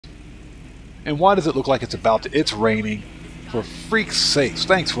And why does it look like it's about to... It's raining. For freak's sakes.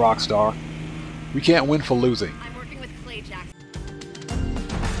 Thanks, Rockstar. We can't win for losing. I'm working with Clay Jackson.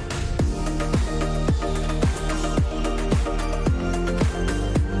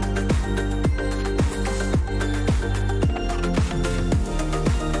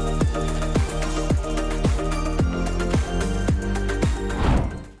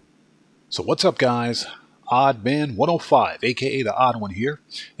 So what's up, guys? OddMan105, aka the Odd One here,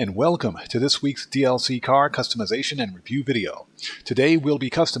 and welcome to this week's DLC car customization and review video. Today we'll be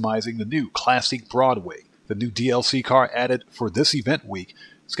customizing the new Classique Broadway, the new DLC car added for this event week.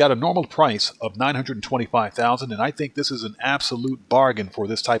 It's got a normal price of $925,000, and I think this is an absolute bargain for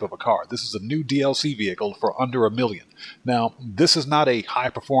this type of a car. This is a new DLC vehicle for under $1 million. Now, this is not a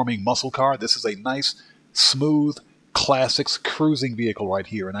high-performing muscle car. This is a nice, smooth, classics cruising vehicle right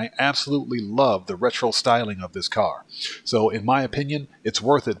here, and I absolutely love the retro styling of this car. So in my opinion, it's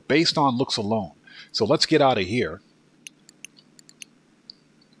worth it based on looks alone. So let's get out of here.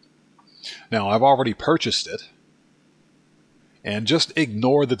 Now, I've already purchased it, and just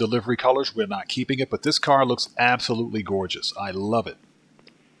ignore the delivery colors. We're not keeping it, but this car looks absolutely gorgeous. I love it.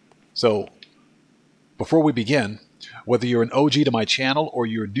 So before we begin, whether you're an OG to my channel or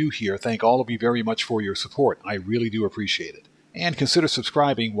you're new here, thank all of you very much for your support. I really do appreciate it. And consider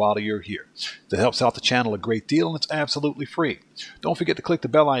subscribing while you're here. That helps out the channel a great deal, and it's absolutely free. Don't forget to click the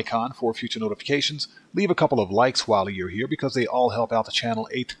bell icon for future notifications. Leave a couple of likes while you're here because they all help out the channel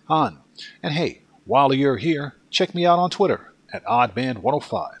a ton. And hey, while you're here, check me out on Twitter at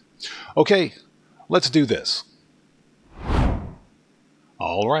OddMan105. Okay, let's do this.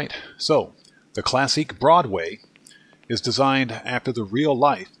 Alright, so the Classique Broadway is designed after the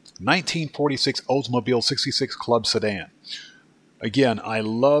real-life 1946 Oldsmobile 66 Club Sedan. Again, I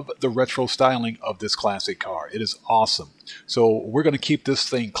love the retro styling of this classic car. It is awesome. So we're going to keep this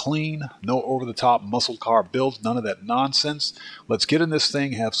thing clean, no over-the-top muscle car build, none of that nonsense. Let's get in this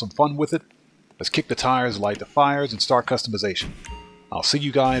thing, have some fun with it. Let's kick the tires, light the fires, and start customization. I'll see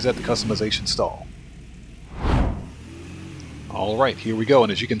you guys at the customization stall. Alright, here we go,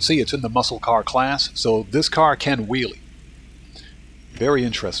 and as you can see, it's in the muscle car class, so this car can wheelie. Very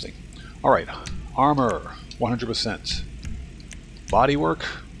interesting. Alright, armor, 100%. Bodywork,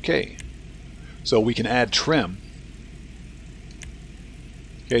 okay. So we can add trim.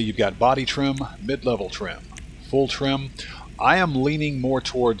 Okay, you've got body trim, mid-level trim, full trim. I am leaning more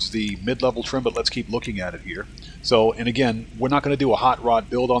towards the mid-level trim, but let's keep looking at it here. So, and again, we're not going to do a hot rod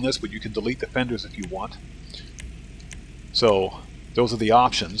build on this, but you can delete the fenders if you want. So, those are the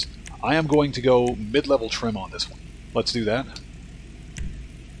options. I am going to go mid-level trim on this one. Let's do that.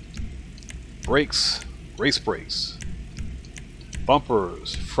 Brakes, race brakes,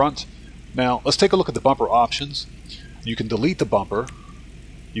 bumpers, front. Now, let's take a look at the bumper options. You can delete the bumper.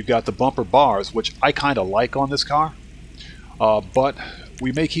 You've got the bumper bars, which I kind of like on this car. But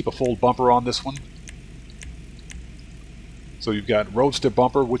we may keep a full bumper on this one. So you've got roadster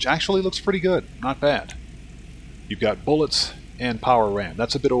bumper, which actually looks pretty good. Not bad. You've got bullets and power ram.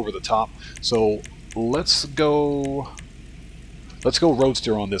 That's a bit over the top. So let's go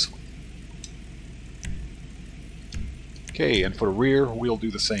roadster on this one. Okay, and for the rear, we'll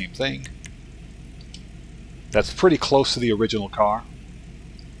do the same thing. That's pretty close to the original car.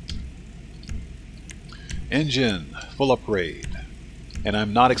 Engine, full upgrade. And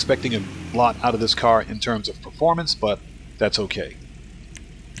I'm not expecting a lot out of this car in terms of performance, but that's okay.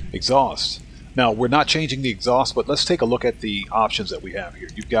 Exhaust. Now, we're not changing the exhaust, but let's take a look at the options that we have here.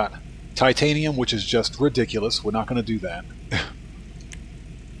 You've got titanium, which is just ridiculous. We're not going to do that.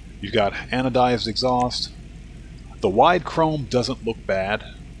 You've got anodized exhaust. The wide chrome doesn't look bad.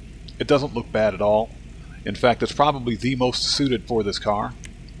 It doesn't look bad at all. In fact, it's probably the most suited for this car.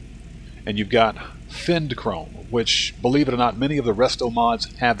 And you've got finned chrome, which, believe it or not, many of the resto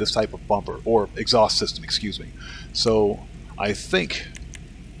mods have this type of bumper, or exhaust system, excuse me. So, I think...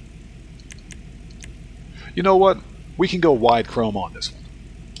 You know what? We can go wide chrome on this one.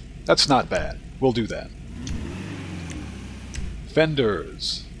 That's not bad. We'll do that.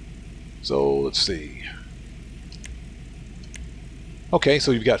 Fenders. So, let's see. Okay,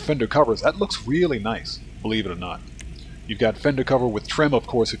 so you've got fender covers. That looks really nice, believe it or not. You've got fender cover with trim, of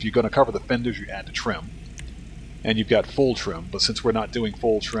course. If you're going to cover the fenders, you add the trim. And you've got full trim, but since we're not doing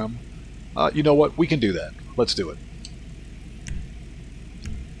full trim, you know what? We can do that. Let's do it.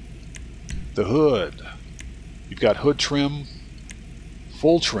 The hood. You've got hood trim,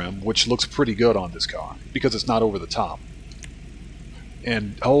 full trim, which looks pretty good on this car because it's not over the top.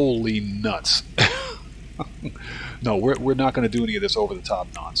 And holy nuts. No, we're not going to do any of this over the top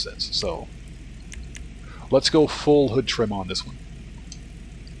nonsense. So let's go full hood trim on this one.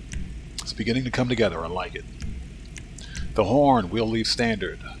 It's beginning to come together. I like it. The horn, we'll leave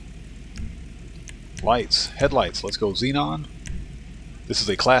standard. Lights, headlights, let's go xenon. This is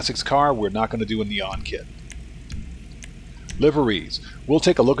a classics car. We're not going to do a neon kit. Liveries. We'll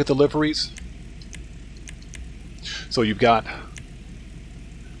take a look at the liveries. So you've got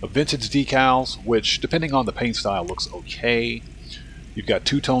a vintage decals, which depending on the paint style looks okay. You've got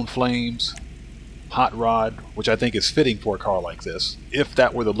two-tone flames, hot rod, which I think is fitting for a car like this, if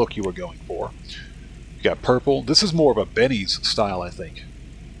that were the look you were going for. You got purple. This is more of a Benny's style, I think.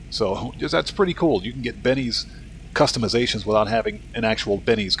 So that's pretty cool. You can get Benny's customizations without having an actual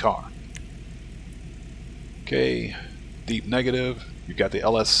Benny's car. Okay, deep negative. You've got the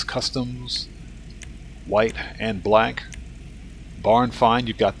LS Customs, white and black. Barn Find,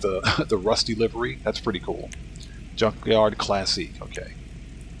 you've got the the rusty livery. That's pretty cool. Junkyard Classique, okay.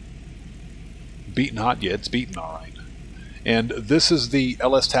 Beaten hot, yeah, it's beaten alright. And this is the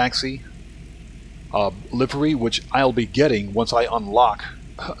LS Taxi livery, which I'll be getting once I unlock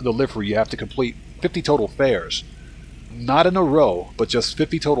the livery. You have to complete 50 total fares. Not in a row, but just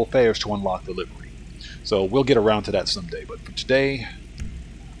 50 total fares to unlock the livery. So we'll get around to that someday. But for today,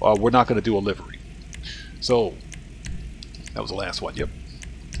 we're not going to do a livery. So, that was the last one, yep.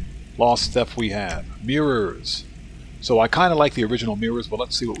 Lost Theft we have. Mirrors. So I kind of like the original mirrors, but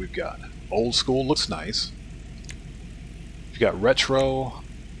let's see what we've got. Old school looks nice. You've got retro.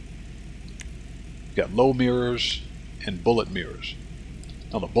 You've got low mirrors and bullet mirrors.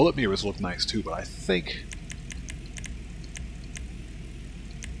 Now the bullet mirrors look nice too, but I think...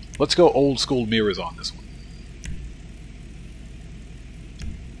 Let's go old school mirrors on this one.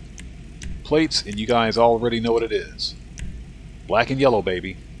 Plates, and you guys already know what it is. Black and yellow,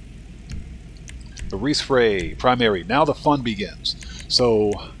 baby. The respray, primary. Now the fun begins.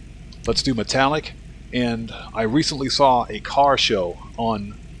 So let's do metallic. And I recently saw a car show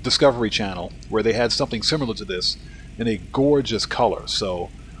on Discovery Channel where they had something similar to this in a gorgeous color. So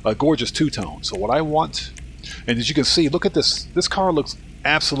a gorgeous two-tone. So what I want, and as you can see, look at this. This car looks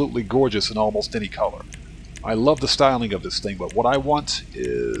absolutely gorgeous in almost any color. I love the styling of this thing, but what I want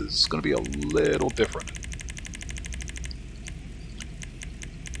is going to be a little different.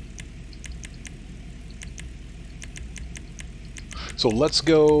 So let's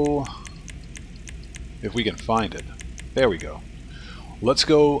go, if we can find it. There we go. Let's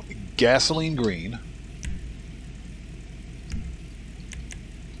go gasoline green.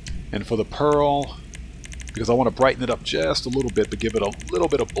 And for the pearl, because I want to brighten it up just a little bit, but give it a little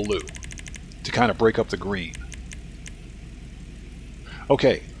bit of blue to kind of break up the green.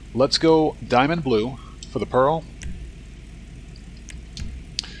 Okay, let's go diamond blue for the pearl.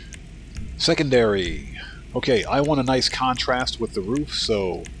 Secondary. Okay, I want a nice contrast with the roof,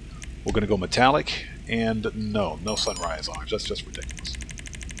 so we're going to go metallic. And no sunrise orange. That's just ridiculous.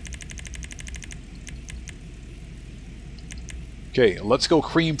 Okay, let's go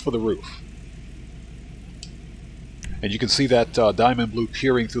cream for the roof. And you can see that diamond blue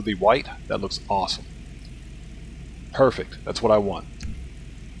peering through the white. That looks awesome. Perfect. That's what I want.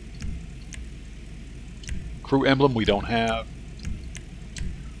 Crew emblem we don't have.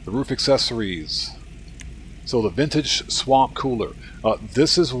 The roof accessories. So the vintage swamp cooler.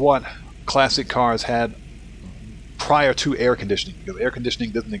 This is what classic cars had prior to air conditioning, because air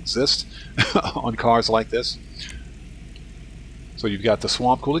conditioning didn't exist on cars like this. So you've got the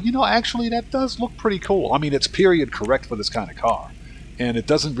swamp cooler. You know, actually that does look pretty cool. I mean, it's period correct for this kind of car. And it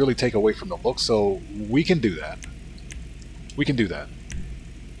doesn't really take away from the look, so we can do that. We can do that.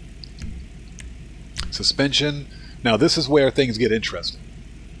 Suspension. Now this is where things get interesting.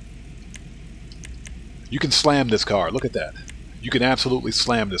 You can slam this car. Look at that. You can absolutely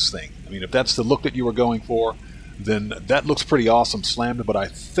slam this thing. I mean, if that's the look that you were going for, then that looks pretty awesome slammed, but I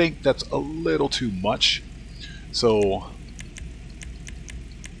think that's a little too much. So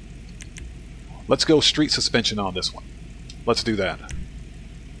let's go street suspension on this one. Let's do that.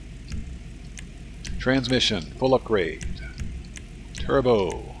 Transmission, full upgrade.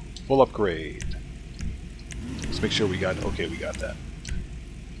 Turbo, full upgrade. Let's make sure we got, okay, we got that.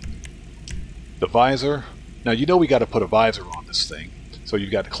 The visor. Now you know we got to put a visor on this thing. So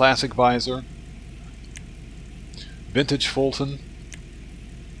you've got classic visor, vintage Fulton.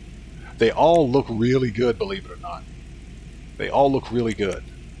 They all look really good, believe it or not. They all look really good.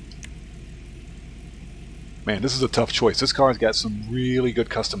 Man, this is a tough choice. This car's got some really good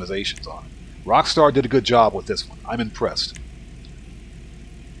customizations on it. Rockstar did a good job with this one. I'm impressed.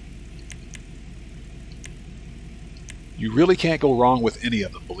 You really can't go wrong with any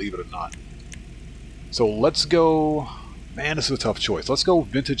of them, believe it or not. So let's go... Man, this is a tough choice. Let's go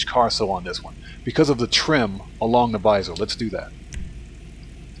vintage Carso on this one. Because of the trim along the visor. Let's do that.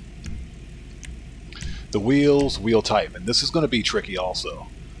 the wheels, wheel type, and this is going to be tricky also.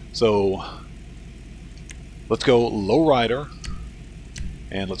 So let's go lowrider,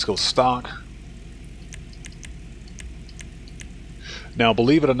 and let's go stock. Now,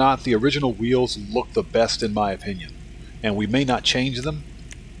 believe it or not, the original wheels look the best in my opinion, and we may not change them.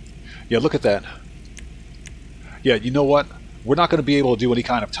 Yeah, look at that. Yeah, you know what? We're not going to be able to do any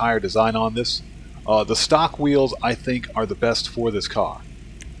kind of tire design on this. The stock wheels, I think, are the best for this car.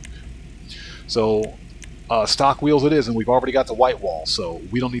 So, stock wheels it is, and we've already got the white wall, so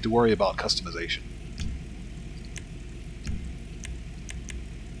we don't need to worry about customization.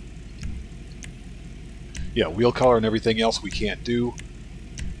 Yeah, wheel color and everything else we can't do.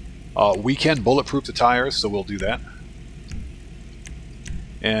 We can bulletproof the tires, so we'll do that.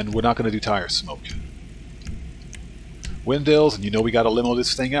 And we're not going to do tire smoke. Windows, and you know we got to limo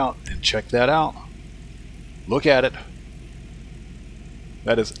this thing out, and check that out. Look at it.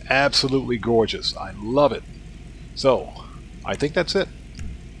 That is absolutely gorgeous. I love it. So, I think that's it.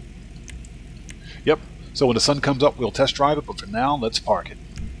 Yep, so when the sun comes up, we'll test drive it, but for now, let's park it.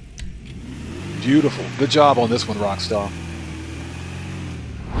 Beautiful. Good job on this one, Rockstar.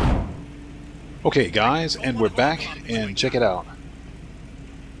 Okay, guys, and we're back, and check it out.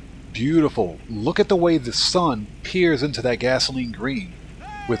 Beautiful. Look at the way the sun peers into that gasoline green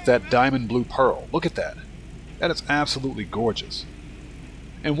with that diamond blue pearl. Look at that. That is absolutely gorgeous.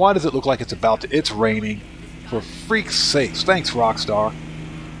 And why does it look like it's about to... It's raining. For freak's sakes. Thanks, Rockstar.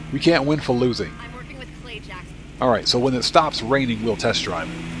 We can't win for losing. I'm working with Clay Jackson. Alright, so when it stops raining, we'll test drive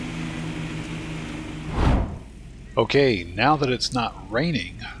it. Okay, now that it's not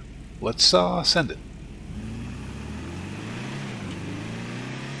raining, let's send it.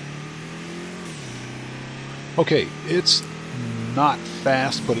 Okay, it's not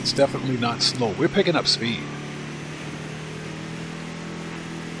fast, but it's definitely not slow. We're picking up speed.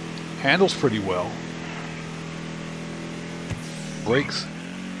 Handles pretty well. Brakes.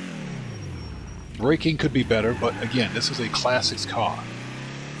 Braking could be better, but again, this is a classics car.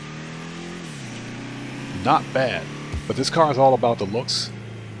 Not bad, but this car is all about the looks.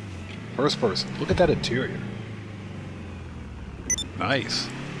 First person, look at that interior. Nice.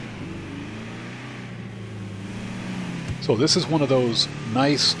 So this is one of those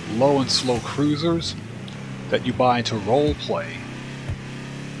nice low and slow cruisers that you buy to role play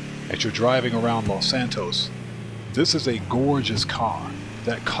as you're driving around Los Santos. This is a gorgeous car.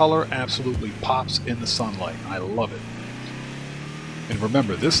 That color absolutely pops in the sunlight. I love it. And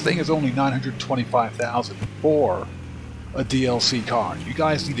remember, this thing is only $925,000 for a DLC car. You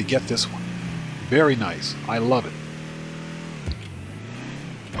guys need to get this one. Very nice. I love it.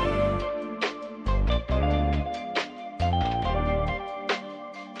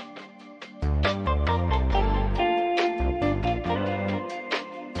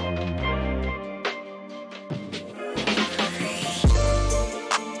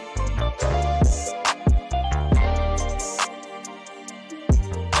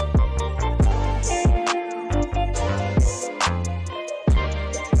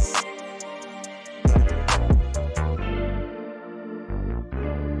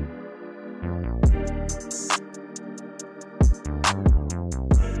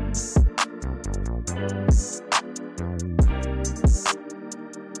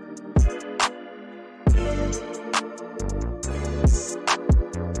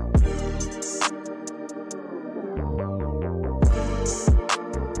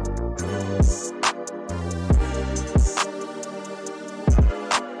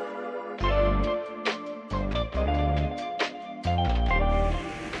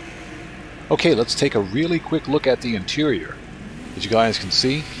 Okay, let's take a really quick look at the interior. As you guys can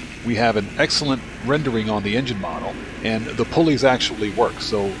see, we have an excellent rendering on the engine model, and the pulleys actually work,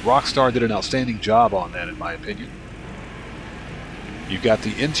 so Rockstar did an outstanding job on that in my opinion. You've got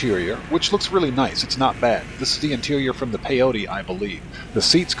the interior, which looks really nice. It's not bad. This is the interior from the Peyote, I believe. The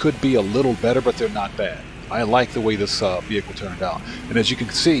seats could be a little better, but they're not bad. I like the way this vehicle turned out. And as you can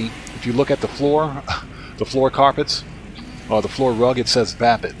see, if you look at the floor carpets, or the floor rug, it says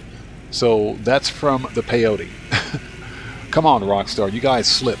Vapid. So that's from the Peyote. Come on, Rockstar, you guys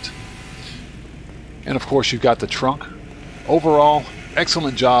slipped. And of course you've got the trunk. Overall,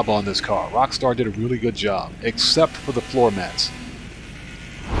 excellent job on this car. Rockstar did a really good job, except for the floor mats.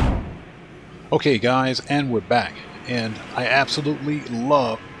 Okay guys, and we're back. And I absolutely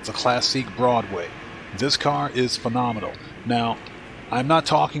love the Classique Broadway. This car is phenomenal. Now, I'm not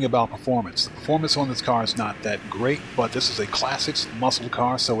talking about performance. The performance on this car is not that great, but this is a classics muscle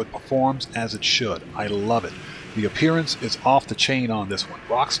car, so it performs as it should. I love it. The appearance is off the chain on this one.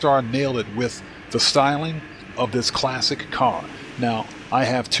 Rockstar nailed it with the styling of this classic car. Now, I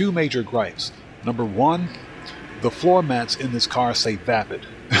have two major gripes. Number one, the floor mats in this car say Vapid,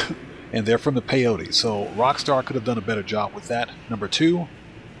 and they're from the peyote, so Rockstar could have done a better job with that. Number two,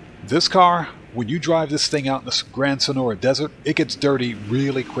 this car, when you drive this thing out in the Grand Sonora Desert, it gets dirty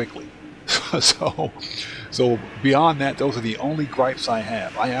really quickly. So beyond that, those are the only gripes I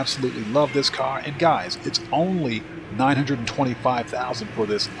have. I absolutely love this car, and guys, it's only $925,000 for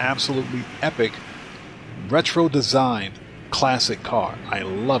this absolutely epic retro designed classic car. I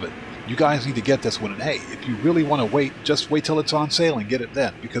love it. You guys need to get this one, and hey, if you really want to wait, just wait till it's on sale and get it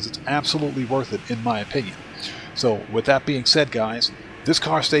then, because it's absolutely worth it in my opinion. So with that being said, guys, this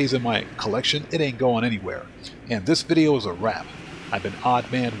car stays in my collection. It ain't going anywhere. And this video is a wrap. I've been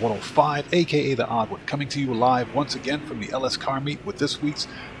OddMan105, aka The Odd One, coming to you live once again from the LS Car Meet with this week's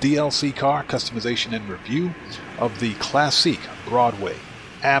DLC car customization and review of the Classique Broadway.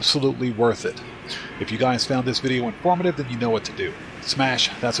 Absolutely worth it. If you guys found this video informative, then you know what to do. Smash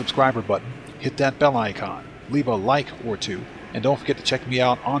that subscriber button, hit that bell icon, leave a like or two, and don't forget to check me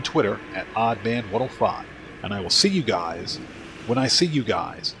out on Twitter at OddMan105. And I will see you guys when I see you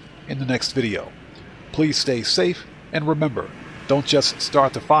guys in the next video. Please stay safe, and remember, don't just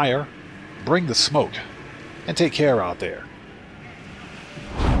start the fire, bring the smoke, and take care out there.